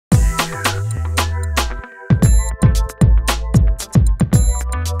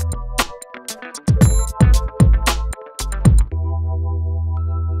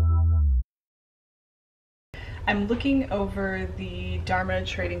I'm looking over the Dharma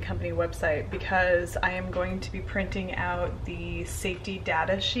Trading Company website because I am going to be printing out the safety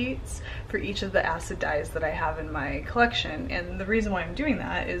data sheets for each of the acid dyes that I have in my collection. And the reason why I'm doing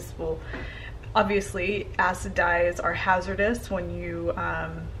that is, well, obviously acid dyes are hazardous when you,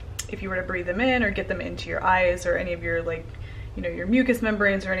 if you were to breathe them in or get them into your eyes or any of your, like, you know, your mucous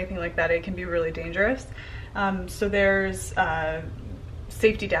membranes or anything like that, it can be really dangerous. So there's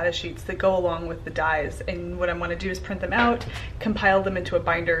safety data sheets that go along with the dyes, and what I want to do is print them out, compile them into a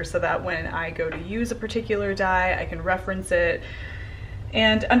binder so that when I go to use a particular dye, I can reference it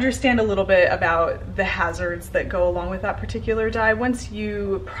and understand a little bit about the hazards that go along with that particular dye. Once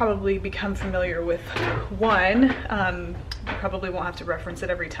you probably become familiar with one, you probably won't have to reference it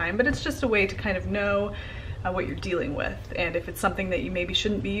every time, but it's just a way to kind of know what you're dealing with, and if it's something that you maybe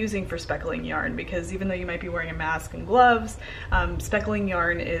shouldn't be using for speckling yarn, because even though you might be wearing a mask and gloves, speckling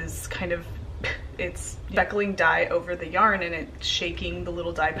yarn is kind of, it's speckling dye over the yarn and it's shaking the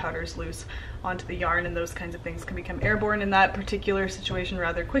little dye powders loose onto the yarn, and those kinds of things can become airborne in that particular situation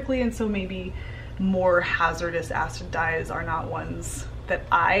rather quickly, and so maybe more hazardous acid dyes are not ones that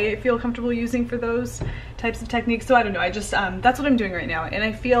I feel comfortable using for those types of techniques. So I don't know, I just, that's what I'm doing right now, and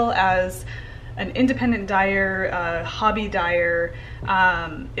I feel as an independent dyer, hobby dyer,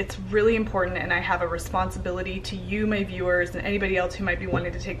 it's really important, and I have a responsibility to you, my viewers, and anybody else who might be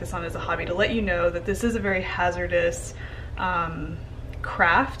wanting to take this on as a hobby, to let you know that this is a very hazardous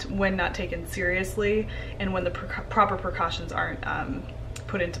craft when not taken seriously and when the proper precautions aren't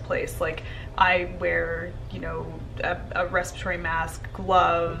put into place. Like, I wear, you know, a respiratory mask,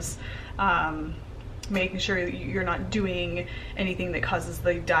 gloves, making sure that you're not doing anything that causes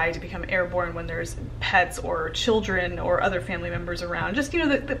the dye to become airborne when there's pets or children or other family members around. Just, you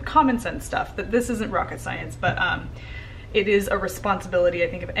know, the common sense stuff. That this isn't rocket science, but it is a responsibility, I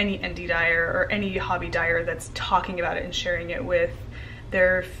think, of any indie dyer or any hobby dyer that's talking about it and sharing it with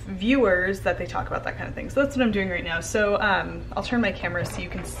their viewers, that they talk about that kind of thing. So that's what I'm doing right now. So I'll turn my camera so you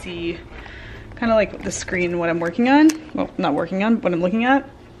can see kind of like the screen, what I'm working on. Well, not working on, but what I'm looking at.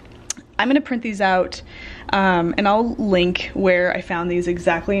 I'm going to print these out, and I'll link where I found these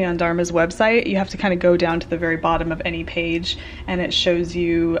exactly on Dharma's website. You have to kind of go down to the very bottom of any page, and it shows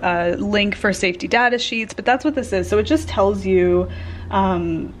you a link for safety data sheets, but that's what this is. So it just tells you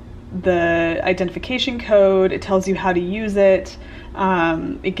the identification code, it tells you how to use it,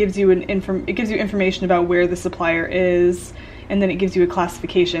 it gives you information about where the supplier is, and then it gives you a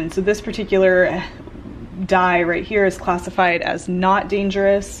classification. So this particular dye right here is classified as not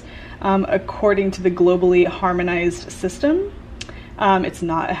dangerous, according to the globally harmonized system. It's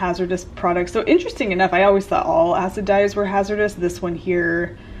not a hazardous product. So interesting enough, I always thought all acid dyes were hazardous. This one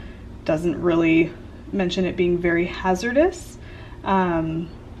here doesn't really mention it being very hazardous.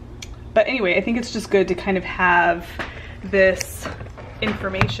 But anyway, I think it's just good to kind of have this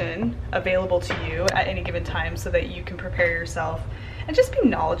information available to you at any given time so that you can prepare yourself and just be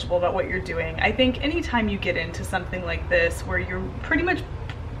knowledgeable about what you're doing. I think anytime you get into something like this where you're pretty much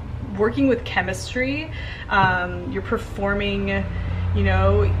working with chemistry, you're performing, you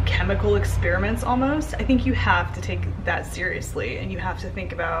know, chemical experiments almost, I think you have to take that seriously, and you have to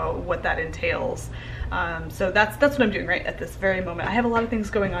think about what that entails. So that's what I'm doing right at this very moment. I have a lot of things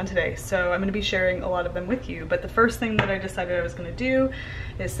going on today, so I'm going to be sharing a lot of them with you, but the first thing that I decided I was going to do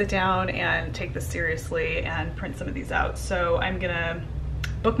is sit down and take this seriously and print some of these out. So I'm going to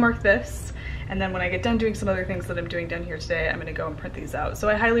bookmark this, and then when I get done doing some other things that I'm doing down here today, I'm gonna go and print these out. So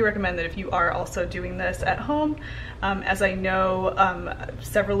I highly recommend that if you are also doing this at home, as I know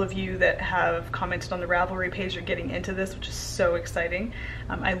several of you that have commented on the Ravelry page are getting into this, which is so exciting.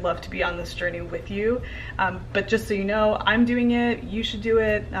 I love to be on this journey with you. But just so you know, I'm doing it, you should do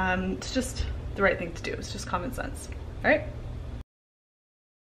it. It's just the right thing to do. It's just common sense. All right?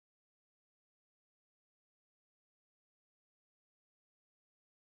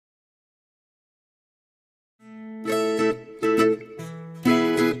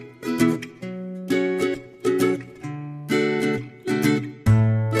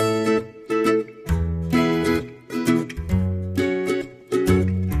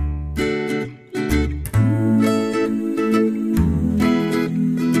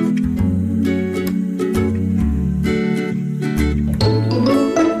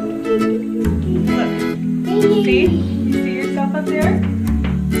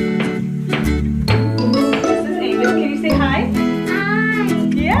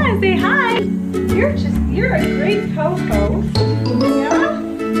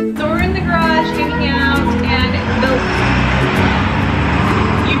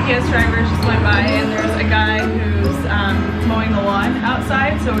 by and there's a guy who's mowing the lawn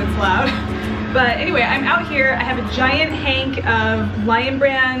outside, so it's loud. But anyway, I'm out here. I have a giant hank of Lion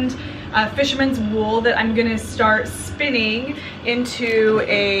Brand fisherman's wool that I'm gonna start spinning into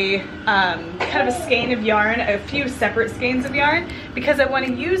a kind of a skein of yarn, a few separate skeins of yarn, because I want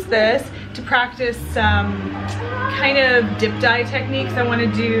to use this to practice some kind of dip dye techniques. I want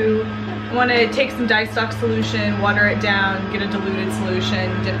to take some dye stock solution, water it down, get a diluted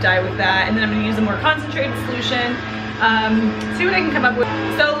solution, dip dye with that, and then I'm going to use a more concentrated solution. See what I can come up with.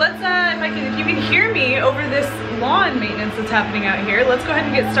 So let's, if you can hear me over this lawn maintenance that's happening out here, let's go ahead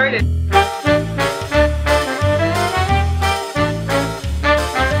and get started.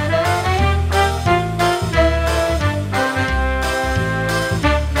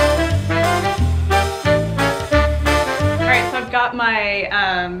 Got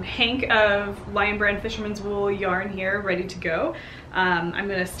my hank of Lion Brand fisherman's wool yarn here ready to go. I'm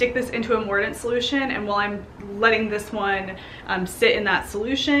going to stick this into a mordant solution, and while I'm letting this one sit in that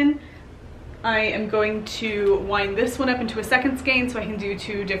solution, I am going to wind this one up into a second skein so I can do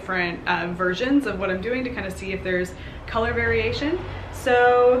two different versions of what I'm doing to kind of see if there's color variation.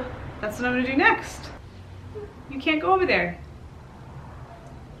 So that's what I'm going to do next. You can't go over there.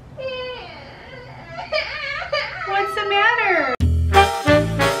 What's the matter?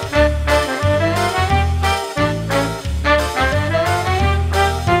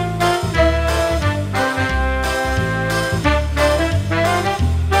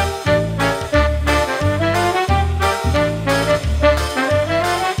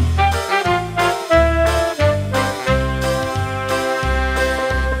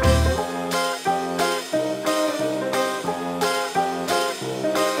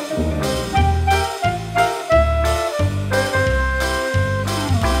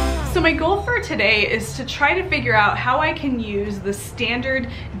 My goal for today is to try to figure out how I can use the standard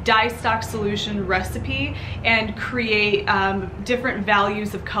dye stock solution recipe and create different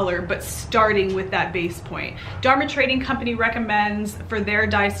values of color, but starting with that base point. Dharma Trading Company recommends for their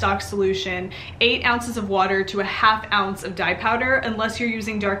dye stock solution 8 ounces of water to a ½ ounce of dye powder. Unless you're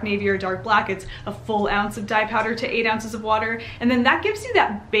using dark navy or dark black, it's a full ounce of dye powder to 8 ounces of water, and then that gives you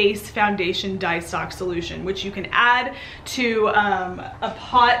that base foundation dye stock solution, which you can add to a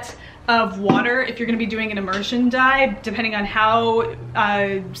pot of water if you're going to be doing an immersion dye. Depending on how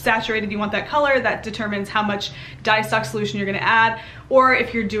saturated you want that color, that determines how much dye stock solution you're going to add. Or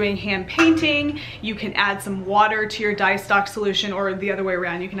if you're doing hand painting, you can add some water to your dye stock solution, or the other way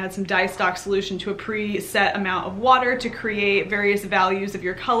around, you can add some dye stock solution to a preset amount of water to create various values of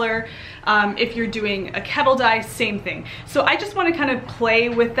your color. If you're doing a kettle dye, same thing. So I just want to kind of play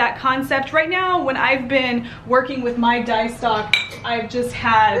with that concept. Right now, when I've been working with my dye stock, I've just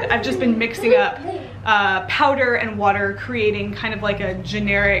been mixing up powder and water, creating kind of like a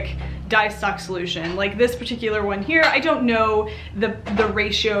generic dye stock solution. Like this particular one here, I don't know the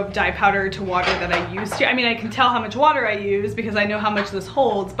ratio of dye powder to water that I used here. I mean, I can tell how much water I use because I know how much this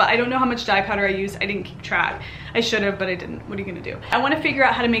holds, but I don't know how much dye powder I used. I didn't keep track. I should have, but I didn't. What are you gonna do? I wanna figure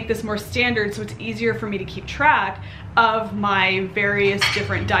out how to make this more standard so it's easier for me to keep track of my various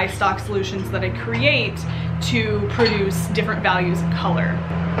different dye stock solutions that I create to produce different values of color.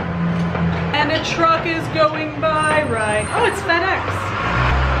 And a truck is going by, right? Oh, it's FedEx.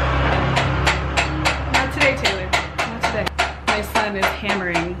 Not today, Taylor. Not today. My son is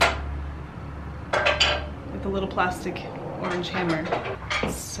hammering with a little plastic orange hammer.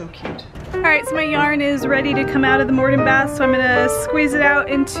 It's so cute. All right, so my yarn is ready to come out of the mordant bath, so I'm gonna squeeze it out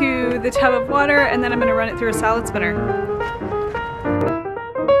into the tub of water, and then I'm gonna run it through a salad spinner.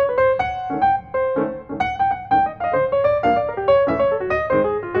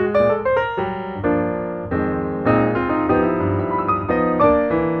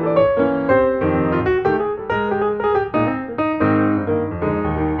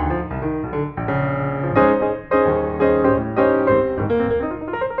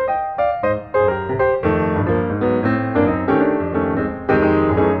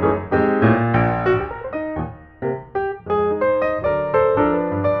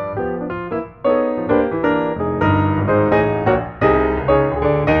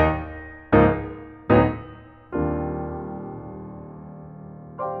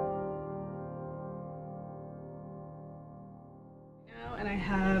 And I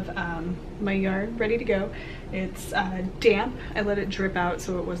have my yarn ready to go. It's damp. I let it drip out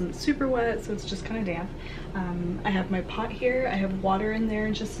so it wasn't super wet, so it's just kind of damp. I have my pot here. I have water in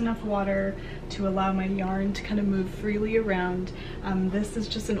there, just enough water to allow my yarn to kind of move freely around. This is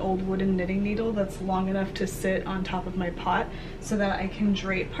just an old wooden knitting needle that's long enough to sit on top of my pot so that I can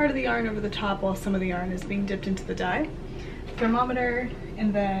drape part of the yarn over the top while some of the yarn is being dipped into the dye. Thermometer,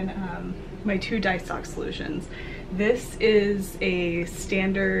 and then my two dye stock solutions. This is a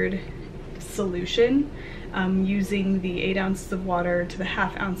standard solution using the 8 ounces of water to the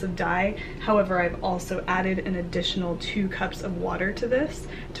 ½ ounce of dye. However, I've also added an additional 2 cups of water to this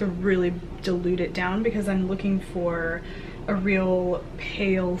to really dilute it down because I'm looking for a real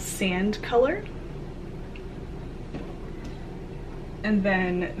pale sand color. And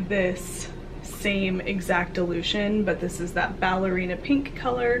then this same exact dilution, but this is that ballerina pink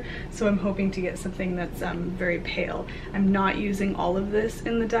color, so I'm hoping to get something that's very pale. I'm not using all of this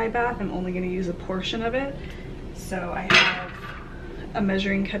in the dye bath, I'm only going to use a portion of it. So I have a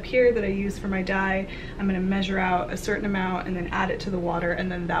measuring cup here that I use for my dye. I'm going to measure out a certain amount and then add it to the water,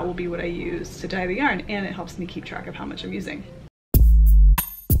 and then that will be what I use to dye the yarn, and it helps me keep track of how much I'm using.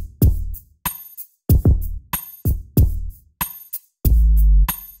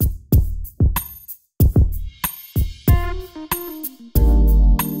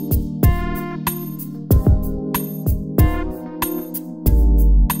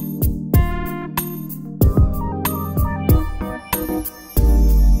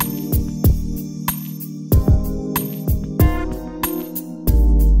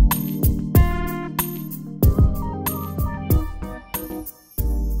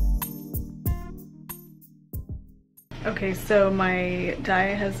 Okay, so my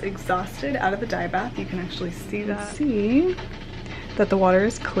dye has exhausted out of the dye bath. You can actually see that. See that the water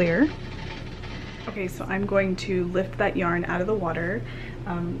is clear. Okay, so I'm going to lift that yarn out of the water,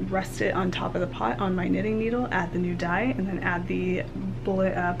 rest it on top of the pot on my knitting needle, add the new dye, and then add the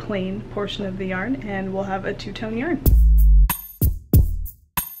plain portion of the yarn, and we'll have a two-tone yarn.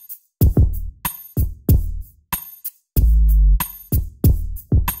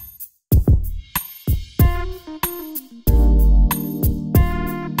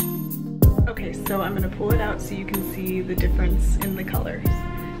 So I'm going to pull it out so you can see the difference in the colors.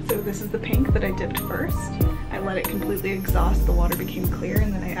 So this is the pink that I dipped first. I let it completely exhaust, the water became clear,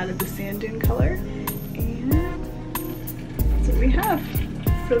 and then I added the sand dune color, and that's what we have.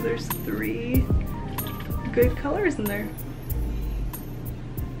 So there's 3 good colors in there.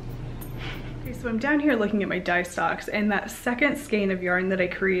 So I'm down here looking at my dye stocks, and that second skein of yarn that I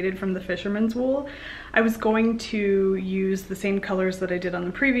created from the fisherman's wool, I was going to use the same colors that I did on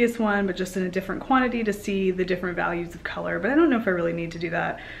the previous one, but just in a different quantity to see the different values of color, but I don't know if I really need to do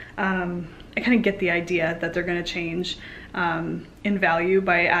that. I kind of get the idea that they're going to change in value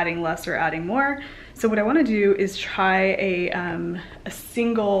by adding less or adding more. So what I want to do is try a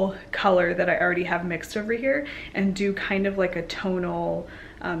single color that I already have mixed over here and do kind of like a tonal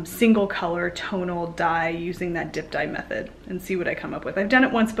single color tonal dye using that dip dye method and see what I come up with. I've done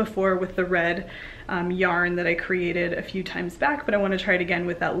it once before with the red yarn that I created a few times back, but I want to try it again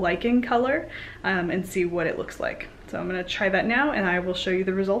with that lichen color and see what it looks like. So I'm going to try that now, and I will show you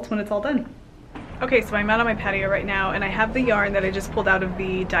the results when it's all done. Okay, so I'm out on my patio right now, and I have the yarn that I just pulled out of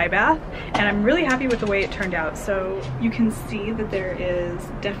the dye bath, and I'm really happy with the way it turned out. So you can see that there is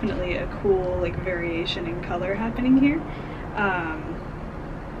definitely a cool like variation in color happening here.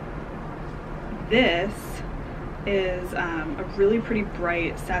 This is a really pretty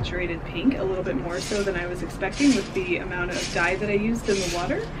bright saturated pink, a little bit more so than I was expecting with the amount of dye that I used in the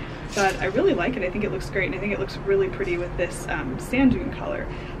water. But I really like it. I think it looks great, and I think it looks really pretty with this sand dune color.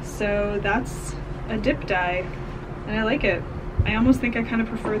 So that's a dip dye, and I like it. I almost think I kind of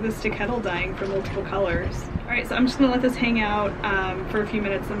prefer this to kettle dyeing for multiple colors. Alright, so I'm just gonna let this hang out for a few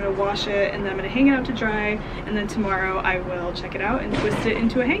minutes. I'm gonna wash it, and then I'm gonna hang it out to dry, and then tomorrow I will check it out and twist it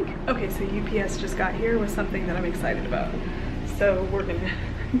into a hank. Okay, so UPS just got here with something that I'm excited about. So we're gonna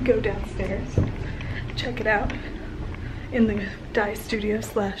go downstairs, check it out in the dye studio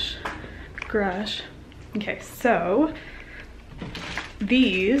slash garage. Okay, so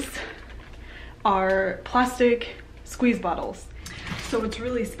these are plastic squeeze bottles. So what's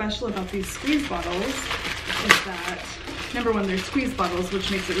really special about these squeeze bottles is that, number one, they're squeeze bottles, which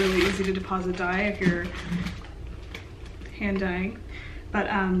makes it really easy to deposit dye if you're hand dyeing. But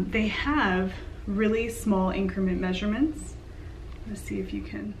they have really small increment measurements. Let's see if you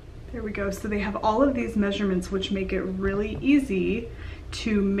can, there we go. So they have all of these measurements, which make it really easy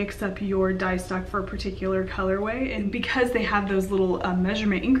to mix up your dye stock for a particular colorway. And because they have those little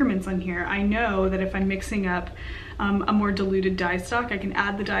measurement increments on here, I know that if I'm mixing up a more diluted dye stock, I can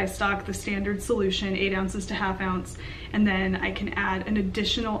add the dye stock, the standard solution, 8 ounces to ½ ounce, and then I can add an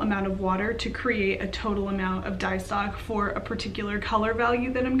additional amount of water to create a total amount of dye stock for a particular color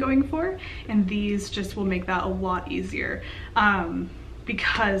value that I'm going for. And these just will make that a lot easier.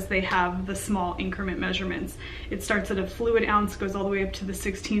 Because they have the small increment measurements. It starts at a fluid ounce, goes all the way up to the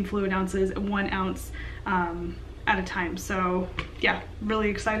 16 fluid ounces, 1 ounce at a time. So yeah, really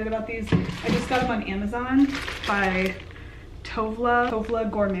excited about these. I just got them on Amazon by Tovla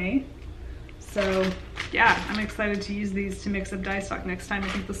Gourmet. So yeah, I'm excited to use these to mix up dye stock next time. I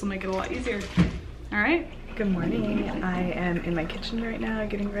think this will make it a lot easier. All right. Good morning. I am in my kitchen right now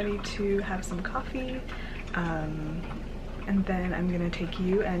getting ready to have some coffee. And then I'm gonna take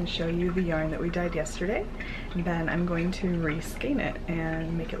you and show you the yarn that we dyed yesterday. And then I'm going to reskein it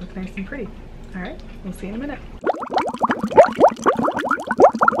and make it look nice and pretty. All right, we'll see you in a minute.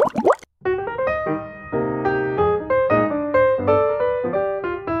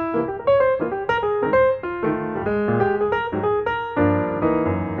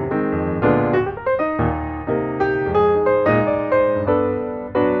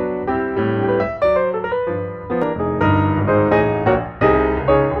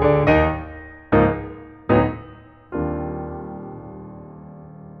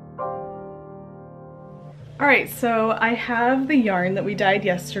 Alright, so I have the yarn that we dyed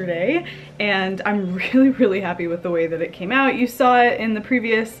yesterday, and I'm really happy with the way that it came out. You saw it in the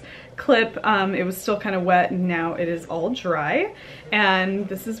previous clip. It was still kind of wet, and now it is all dry, and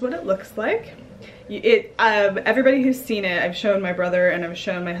this is what it looks like. Everybody who's seen it, I've shown my brother and I've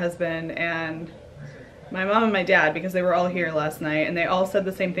shown my husband and my mom and my dad, because they were all here last night, and they all said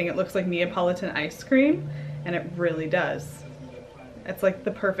the same thing. It looks like Neapolitan ice cream, and it really does. It's like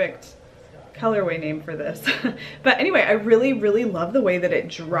the perfect colorway name for this. But anyway, I really love the way that it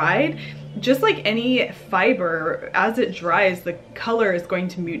dried. Just like any fiber, as it dries, the color is going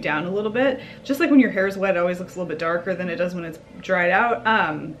to mute down a little bit. Just like when your hair is wet, it always looks a little bit darker than it does when it's dried out.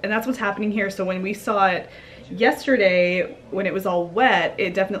 And that's what's happening here. So when we saw it yesterday, when it was all wet,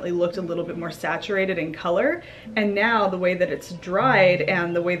 it definitely looked a little bit more saturated in color. And now the way that it's dried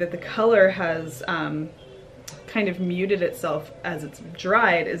and the way that the color has kind of muted itself as it's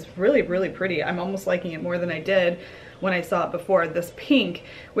dried is really pretty. I'm almost liking it more than I did when I saw it before. This pink,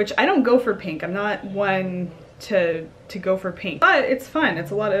 which I don't go for pink. I'm not one to go for pink, but it's fun.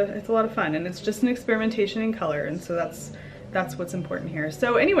 It's a lot of fun, and it's just an experimentation in color, and so that's what's important here.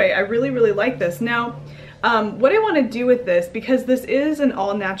 So anyway, I really like this. Now, what I want to do with this, because this is an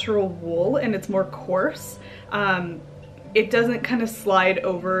all natural wool and it's more coarse, it doesn't kind of slide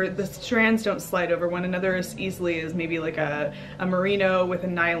over, the strands don't slide over one another as easily as maybe like a merino with a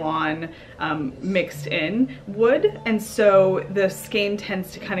nylon mixed in would. And so the skein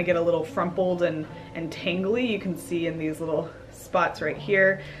tends to kind of get a little frumpled and tangly. You can see in these little spots right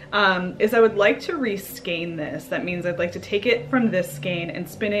here. Is I would like to reskein this. That means I'd like to take it from this skein and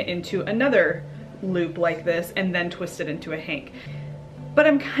spin it into another loop like this and then twist it into a hank. But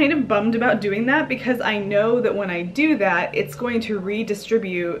I'm kind of bummed about doing that, because I know that when I do that, it's going to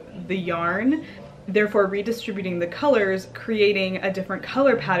redistribute the yarn, therefore redistributing the colors, creating a different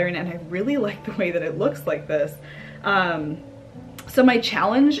color pattern, and I really like the way that it looks like this. So my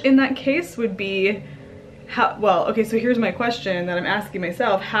challenge in that case would be, okay, so here's my question that I'm asking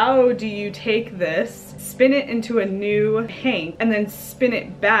myself. How do you take this, spin it into a new hank, and then spin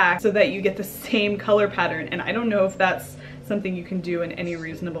it back so that you get the same color pattern? And I don't know if that's something you can do in any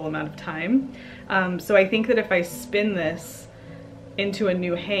reasonable amount of time. So I think that if I spin this into a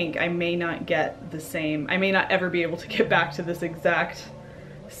new hank, I may not get the same, I may not ever be able to get back to this exact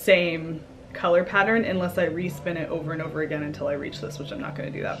same color pattern unless I respin it over and over again until I reach this, which I'm not going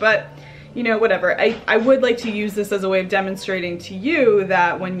to do that. But you know, whatever. I would like to use this as a way of demonstrating to you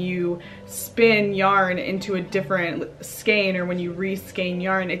that when you spin yarn into a different skein, or when you reskein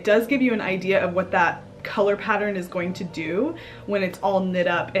yarn, it does give you an idea of what that color pattern is going to do when it's all knit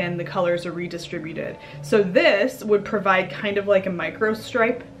up and the colors are redistributed. So this would provide kind of like a micro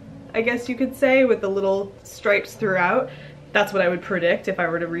stripe, I guess you could say, with the little stripes throughout. That's what I would predict if I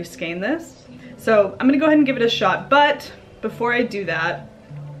were to reskein this. So I'm gonna go ahead and give it a shot, but before I do that,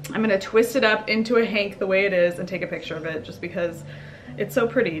 I'm gonna twist it up into a hank the way it is and take a picture of it, just because it's so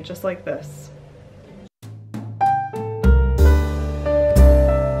pretty, just like this.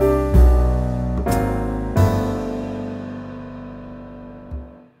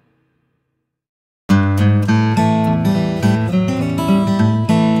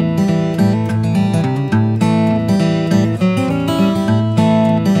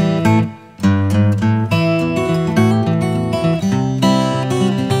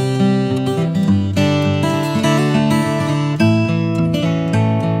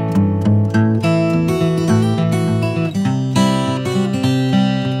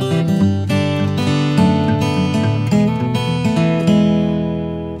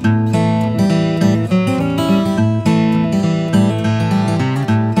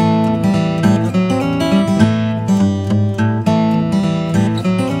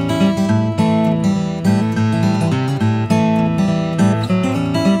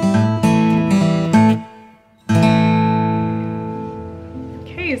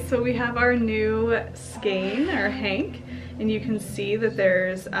 skein or hank, and you can see that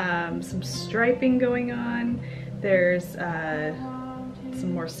there's some striping going on. There's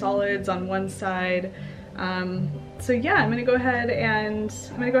some more solids on one side. So yeah, I'm gonna go ahead and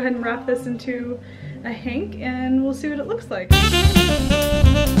wrap this into a hank, and we'll see what it looks like.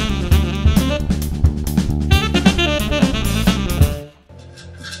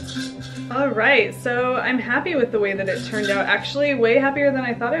 Alright, so I'm happy with the way that it turned out. Actually, way happier than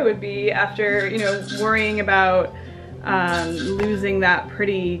I thought I would be after, you know, worrying about losing that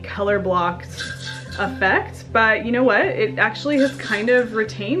pretty color blocked effect. But you know what? It actually has kind of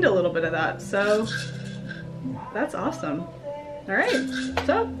retained a little bit of that, so that's awesome. Alright,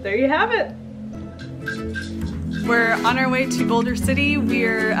 so there you have it. We're on our way to Boulder City.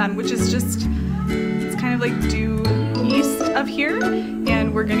 We're, which is just, it's kind of like due east of here,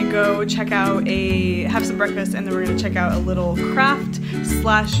 and we're gonna go check out have some breakfast, and then we're gonna check out a little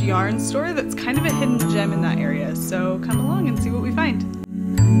craft/yarn store that's kind of a hidden gem in that area. So come along and see what we find.